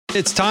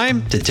It's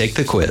time to take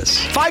the quiz.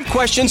 5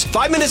 questions,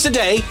 5 minutes a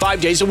day,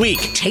 5 days a week.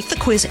 Take the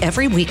quiz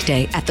every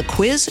weekday at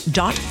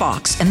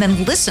thequiz.fox and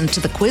then listen to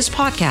the quiz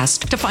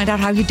podcast to find out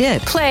how you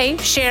did. Play,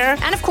 share,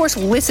 and of course,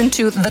 listen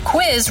to The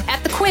Quiz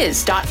at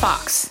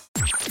thequiz.fox.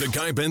 The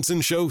Guy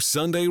Benson Show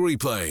Sunday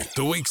Replay.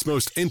 The week's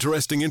most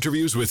interesting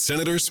interviews with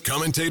senators,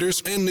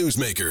 commentators, and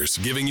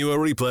newsmakers. Giving you a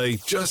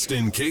replay just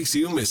in case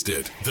you missed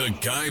it. The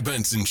Guy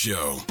Benson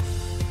Show.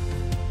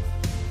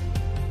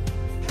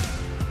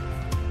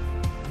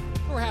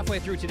 We're halfway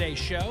through today's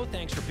show.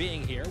 Thanks for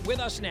being here. With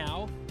us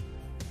now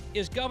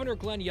is Governor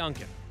Glenn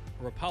Youngkin,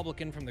 a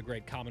Republican from the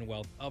great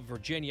Commonwealth of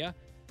Virginia.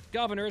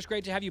 Governor, it's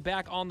great to have you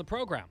back on the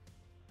program.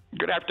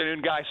 Good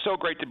afternoon, guys. So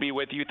great to be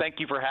with you. Thank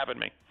you for having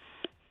me.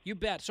 You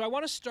bet. So I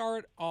want to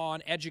start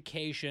on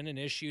education, an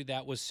issue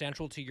that was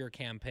central to your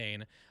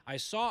campaign. I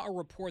saw a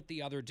report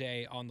the other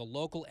day on the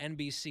local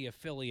NBC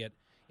affiliate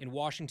in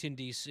Washington,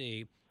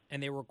 D.C.,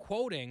 and they were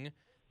quoting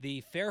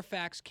the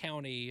Fairfax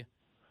County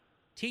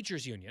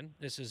Teachers Union.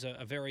 This is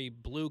a very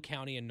blue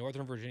county in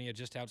Northern Virginia,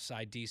 just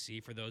outside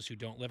D.C., for those who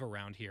don't live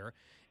around here.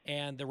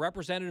 And the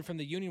representative from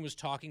the union was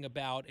talking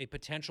about a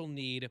potential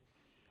need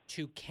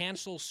to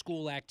cancel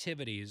school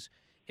activities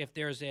if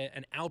there's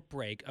an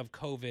outbreak of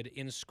COVID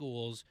in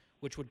schools,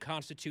 which would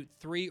constitute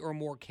 3 or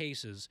more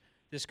cases.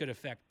 This could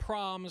affect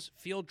proms,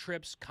 field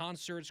trips,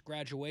 concerts,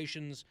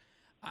 graduations.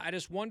 I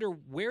just wonder,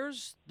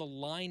 where's the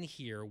line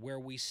here where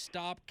we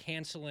stop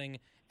canceling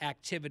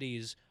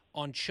activities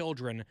on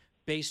children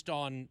based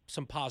on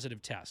some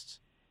positive tests?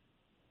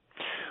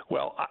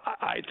 Well,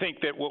 I think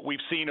that what we've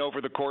seen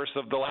over the course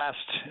of the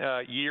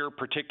last year,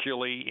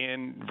 particularly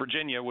in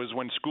Virginia, was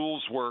when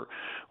schools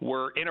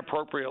were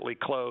inappropriately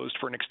closed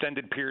for an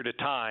extended period of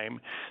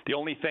time, the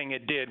only thing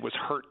it did was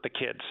hurt the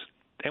kids.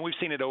 And we've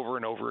seen it over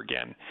and over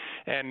again.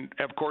 And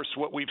of course,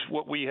 what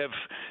we have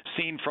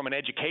seen from an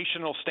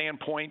educational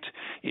standpoint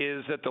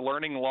is that the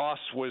learning loss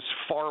was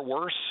far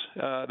worse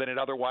than it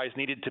otherwise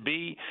needed to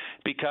be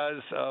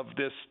because of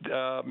this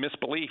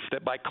misbelief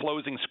that by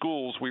closing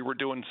schools we were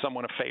doing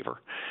someone a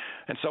favor.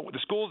 And so the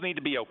schools need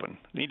to be open.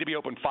 They need to be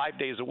open 5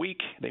 days a week.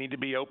 They need to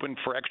be open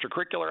for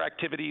extracurricular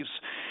activities.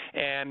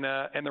 And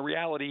the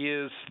reality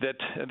is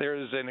that there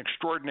is an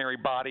extraordinary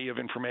body of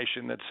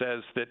information that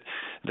says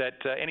that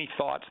any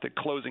thoughts that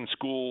closing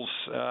schools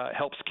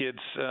helps kids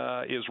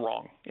is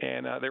wrong.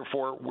 And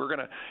therefore, we're going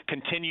to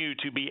continue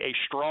to be a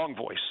strong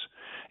voice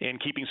in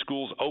keeping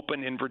schools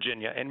open in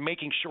Virginia and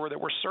making sure that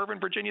we're serving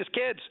Virginia's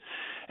kids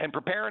and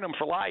preparing them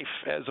for life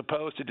as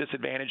opposed to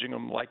disadvantaging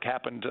them like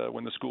happened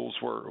when the schools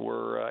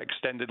were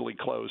extendedly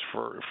closed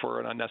for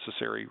an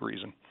unnecessary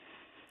reason.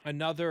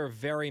 Another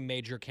very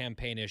major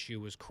campaign issue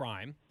was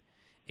crime.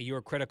 You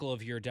were critical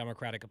of your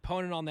Democratic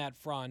opponent on that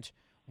front,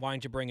 wanting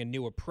to bring a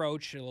new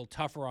approach, a little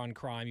tougher on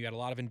crime. You had a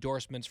lot of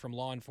endorsements from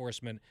law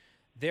enforcement.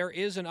 There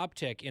is an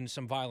uptick in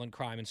some violent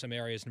crime in some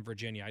areas in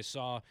Virginia. I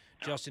saw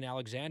Justin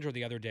Alexander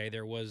the other day.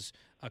 There was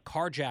a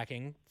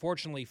carjacking,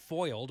 fortunately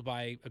foiled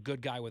by a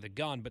good guy with a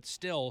gun, but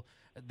still,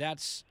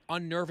 that's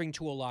unnerving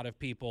to a lot of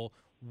people.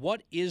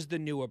 What is the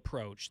new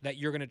approach that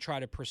you're going to try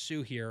to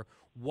pursue here?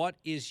 What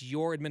is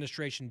your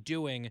administration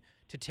doing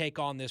to take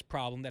on this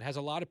problem that has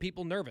a lot of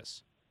people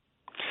nervous?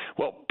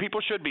 Well, people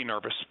should be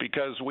nervous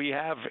because we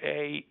have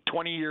a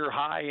 20-year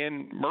high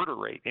in murder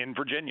rate in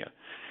Virginia.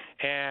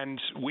 And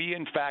we,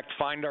 in fact,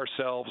 find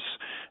ourselves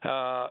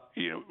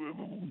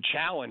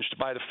challenged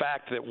by the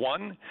fact that,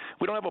 one,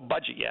 we don't have a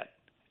budget yet.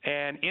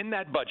 And in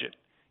that budget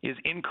is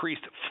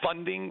increased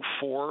funding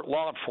for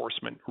law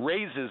enforcement,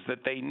 raises that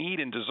they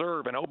need and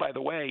deserve. And, oh, by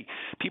the way,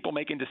 people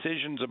making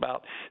decisions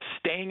about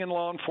staying in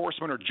law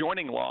enforcement or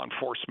joining law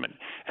enforcement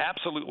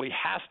absolutely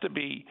has to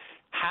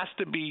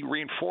be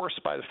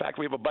reinforced by the fact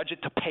we have a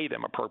budget to pay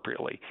them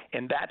appropriately.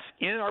 And that's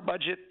in our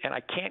budget, and I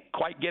can't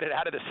quite get it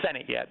out of the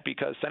Senate yet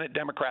because Senate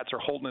Democrats are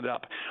holding it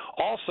up.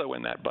 Also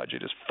in that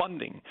budget is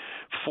funding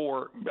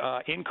for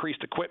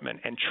increased equipment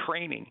and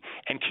training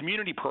and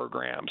community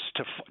programs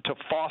to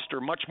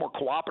foster much more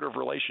cooperative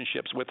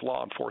relationships with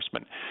law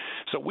enforcement.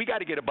 So we got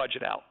to get a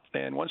budget out.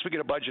 And once we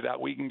get a budget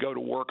out, we can go to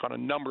work on a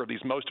number of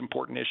these most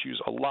important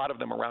issues, a lot of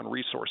them around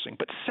resourcing.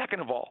 But second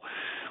of all,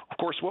 of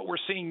course, what we're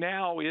seeing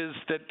now is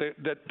that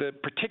the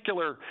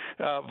particular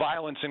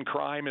violence and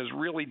crime is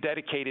really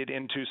dedicated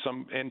into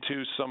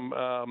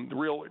some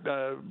real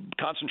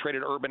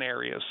concentrated urban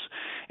areas.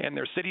 And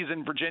there are cities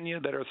in Virginia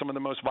that are some of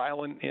the most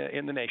violent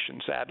in the nation,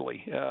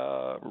 sadly.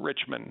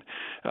 Richmond,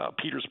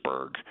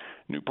 Petersburg,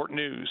 Newport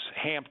News,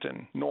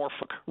 Hampton,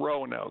 Norfolk,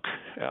 Roanoke.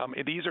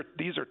 These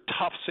are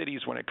tough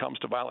cities when it comes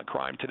to violent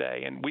crime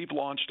today. And we've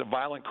launched a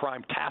violent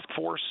crime task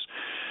force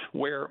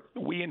where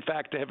we, in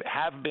fact,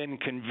 have been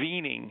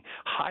convening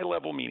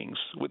high-level meetings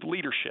with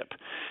leadership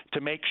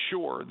to make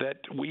sure that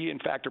we, in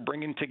fact, are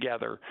bringing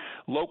together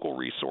local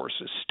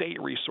resources,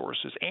 state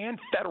resources, and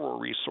federal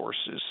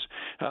resources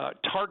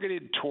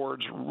targeted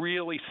towards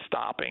really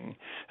stopping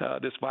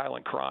this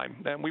violent crime.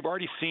 And we've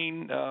already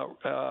seen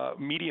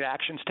immediate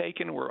actions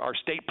taken where our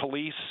state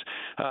police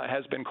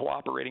has been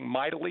cooperating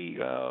mightily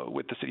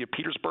with the city of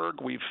Petersburg.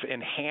 We've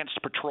enhanced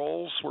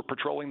patrols. We're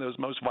patrolling those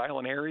most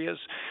violent areas.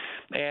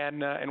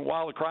 And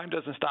while the crime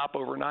doesn't stop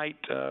overnight,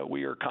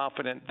 we are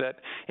confident that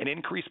an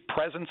increased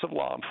presence of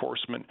law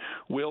enforcement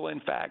will, in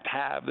fact,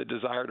 have the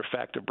desired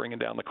effect of bringing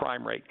down the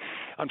crime rate.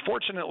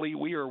 Unfortunately,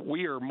 we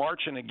are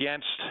marching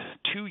against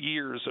 2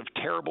 years of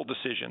terrible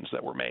decisions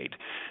that were made,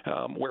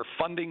 where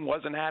funding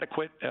wasn't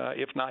adequate,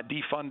 if not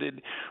defunded,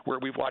 where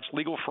we've watched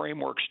legal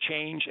frameworks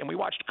change, and we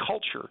watched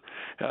culture,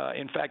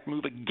 in fact,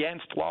 move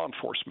against law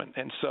enforcement.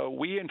 And so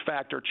we, in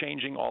fact, are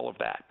changing all of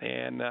that.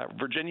 And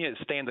Virginia is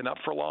standing up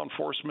for law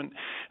enforcement.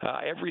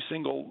 Every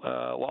single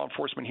law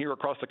enforcement here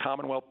across the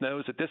Commonwealth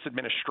knows that this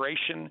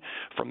administration,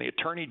 from the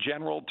Attorney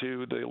General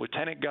to the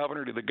Lieutenant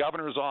Governor to the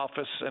Governor's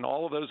office and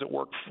all of those that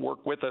work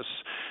with us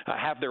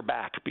have their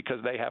back because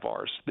they have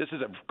ours. This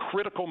is a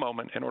critical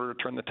moment in order to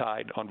turn the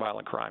tide on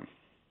violent crime.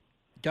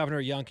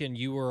 Governor Youngkin,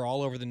 you were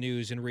all over the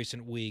news in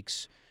recent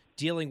weeks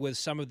dealing with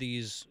some of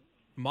these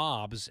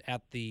mobs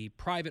at the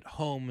private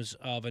homes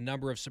of a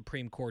number of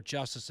Supreme Court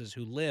justices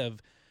who live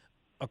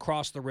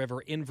across the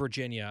river in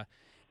Virginia.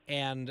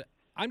 And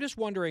I'm just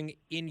wondering,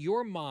 in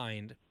your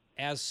mind,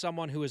 as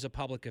someone who is a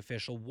public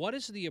official, what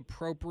is the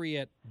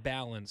appropriate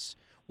balance?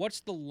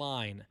 What's the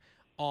line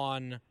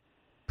on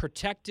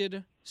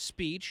protected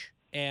speech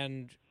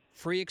and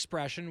free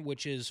expression,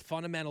 which is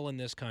fundamental in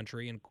this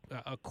country and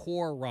a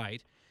core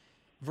right,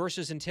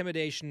 versus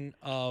intimidation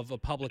of a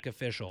public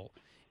official?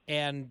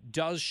 And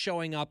does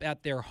showing up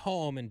at their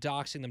home and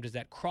doxing them, does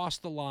that cross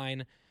the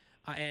line?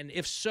 And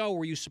if so,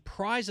 were you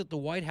surprised that the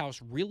White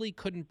House really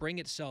couldn't bring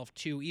itself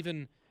to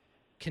even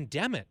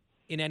condemn it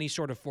in any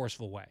sort of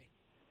forceful way?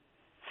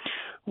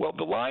 Well,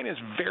 the line is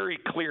very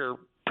clear,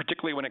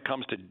 particularly when it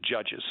comes to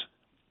judges.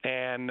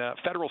 And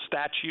federal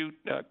statute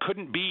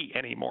couldn't be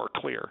any more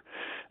clear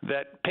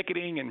that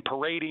picketing and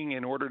parading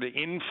in order to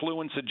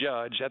influence a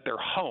judge at their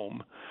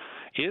home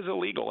is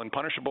illegal and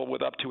punishable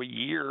with up to a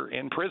year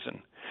in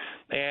prison.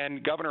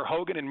 And Governor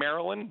Hogan in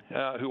Maryland,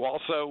 who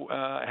also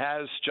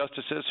has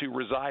justices who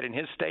reside in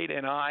his state,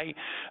 and I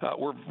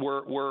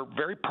were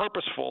very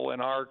purposeful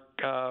in our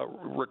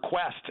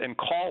request and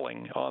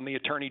calling on the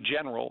Attorney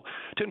General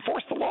to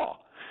enforce the law.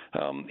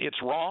 It's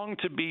wrong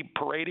to be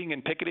parading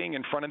and picketing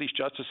in front of these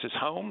justices'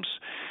 homes,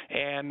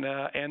 and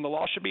the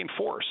law should be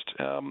enforced.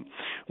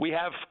 We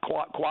have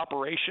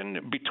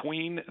cooperation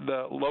between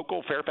the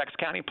local Fairfax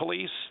County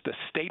Police, the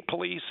state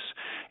police,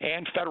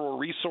 and federal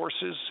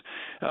resources,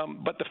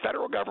 but the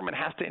federal government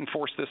has to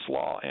enforce this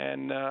law,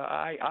 and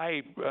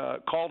I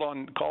called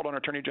on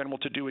Attorney General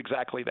to do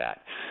exactly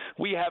that.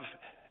 We have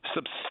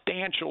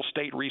substantial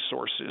state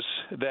resources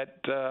that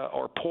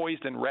are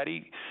poised and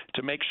ready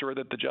to make sure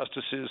that the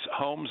justices'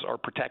 homes are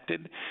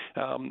protected.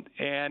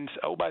 And,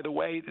 oh, by the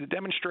way, the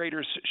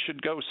demonstrators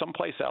should go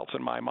someplace else,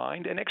 in my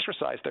mind, and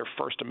exercise their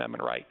First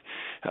Amendment right.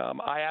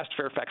 I asked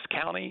Fairfax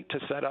County to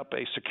set up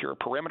a secure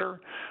perimeter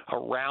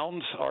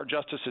around our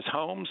justices'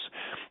 homes,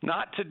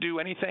 not to do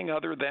anything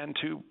other than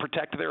to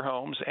protect their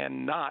homes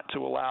and not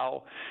to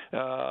allow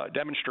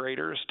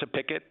demonstrators to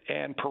picket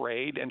and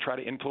parade and try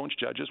to influence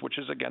judges, which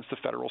is against the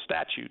federal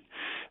statute.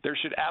 There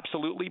should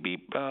absolutely be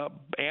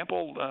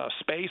ample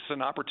space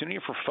and opportunity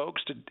for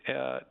folks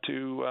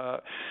to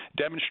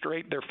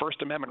demonstrate their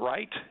First Amendment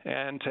right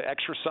and to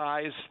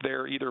exercise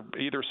their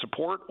either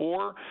support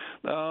or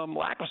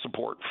lack of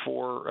support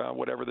for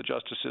whatever the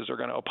justices are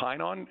going to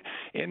opine on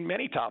in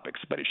many topics.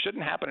 But it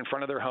shouldn't happen in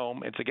front of their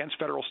home. It's against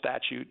federal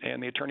statute,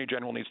 and the Attorney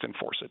General needs to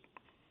enforce it.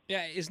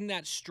 Yeah, isn't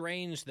that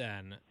strange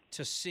then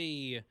to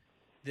see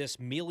this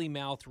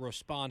mealy-mouthed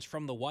response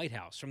from the White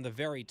House, from the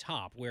very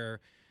top, where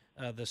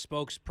the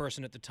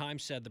spokesperson at the time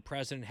said the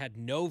president had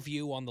no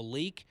view on the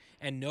leak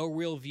and no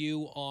real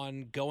view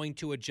on going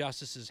to a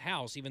justice's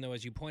house, even though,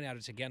 as you point out,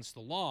 it's against the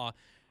law.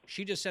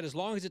 She just said as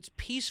long as it's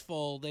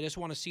peaceful, they just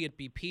want to see it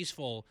be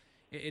peaceful.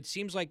 It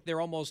seems like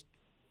they're almost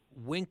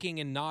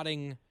winking and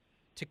nodding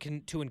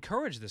to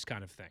encourage this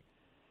kind of thing.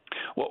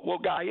 Well,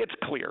 Guy, it's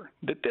clear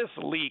that this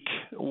leak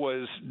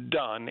was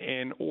done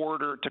in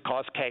order to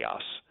cause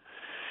chaos,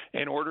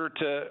 in order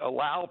to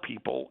allow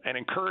people and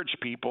encourage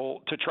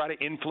people to try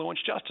to influence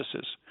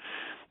justices.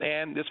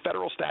 And this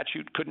federal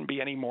statute couldn't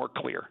be any more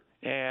clear.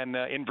 And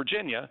in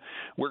Virginia,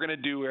 we're going to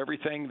do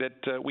everything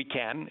that we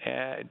can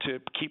to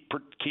keep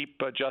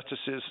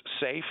justices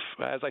safe.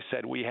 As I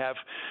said, we have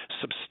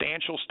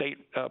substantial state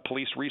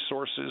police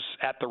resources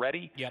at the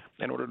ready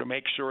in order to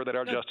make sure that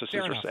our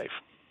justices are safe.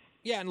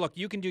 Yeah, and look,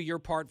 you can do your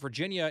part.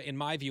 Virginia, in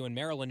my view, and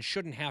Maryland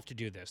shouldn't have to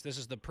do this. This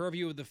is the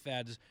purview of the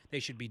feds.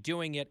 They should be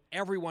doing it.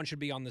 Everyone should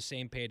be on the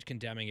same page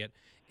condemning it.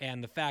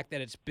 And the fact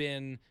that it's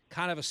been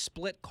kind of a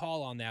split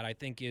call on that, I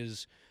think,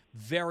 is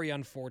very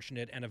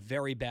unfortunate and a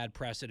very bad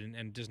precedent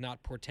and does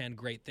not portend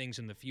great things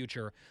in the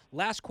future.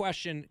 Last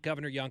question,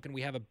 Governor Youngkin.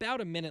 We have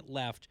about a minute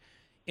left.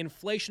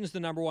 Inflation is the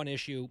number one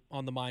issue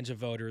on the minds of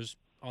voters,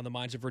 on the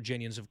minds of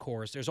Virginians, of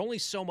course. There's only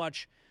so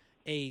much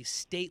a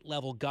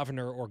state-level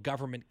governor or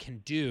government can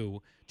do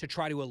to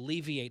try to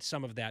alleviate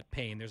some of that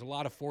pain. There's a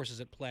lot of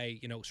forces at play,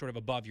 sort of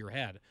above your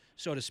head,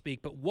 so to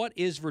speak. But what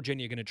is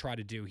Virginia going to try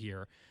to do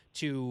here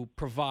to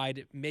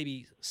provide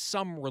maybe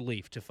some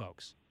relief to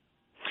folks?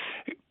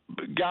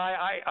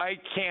 Guy, I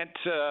can't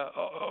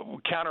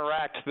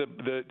counteract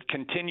the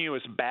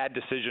continuous bad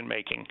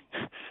decision-making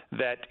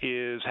that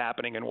is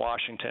happening in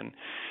Washington,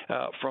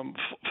 from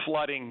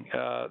flooding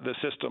the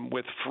system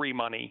with free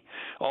money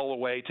all the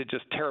way to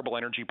just terrible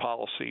energy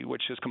policy,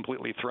 which has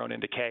completely thrown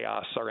into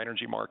chaos our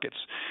energy markets.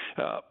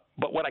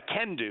 But what I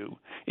can do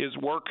is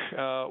work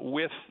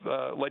with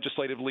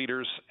legislative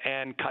leaders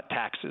and cut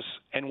taxes.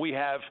 And we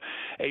have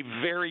a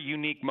very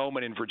unique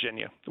moment in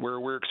Virginia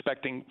where we're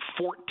expecting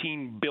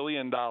 $14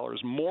 billion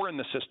more in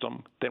the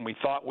system than we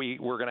thought we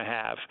were going to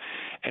have.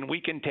 And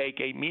we can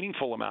take a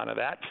meaningful amount of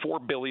that,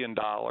 $4 billion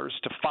to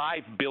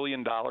 $5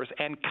 billion,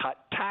 and cut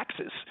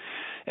taxes.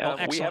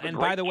 Excellent. And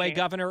by the way,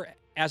 Governor,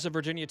 as a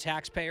Virginia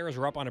taxpayer, as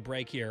we're up on a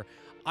break here,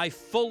 I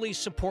fully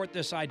support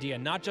this idea,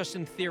 not just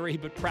in theory,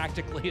 but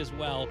practically as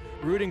well.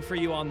 Rooting for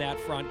you on that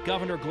front.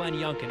 Governor Glenn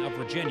Youngkin of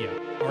Virginia,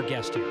 our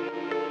guest here.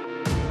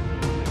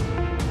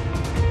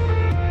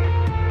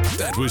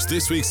 That was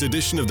this week's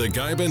edition of The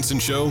Guy Benson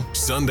Show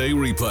Sunday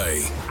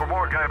Replay. For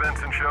more Guy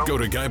Benson Show, go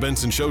to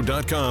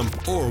GuyBensonShow.com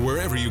or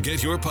wherever you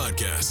get your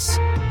podcasts.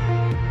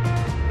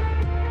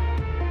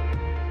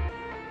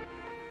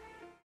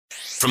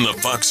 From the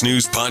Fox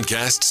News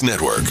Podcasts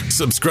Network,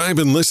 subscribe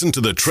and listen to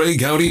the Trey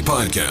Gowdy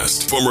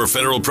Podcast. Former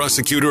federal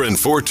prosecutor and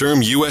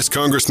 4-term U.S.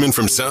 Congressman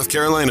from South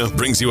Carolina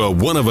brings you a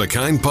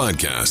one-of-a-kind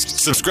podcast.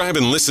 Subscribe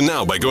and listen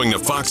now by going to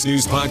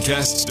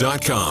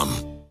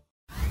FoxNewsPodcasts.com.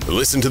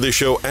 Listen to the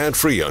show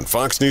ad-free on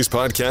Fox News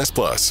Podcast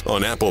Plus,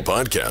 on Apple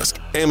Podcast,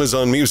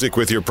 Amazon Music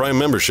with your Prime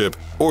membership,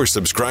 or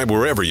subscribe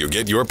wherever you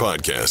get your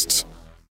podcasts.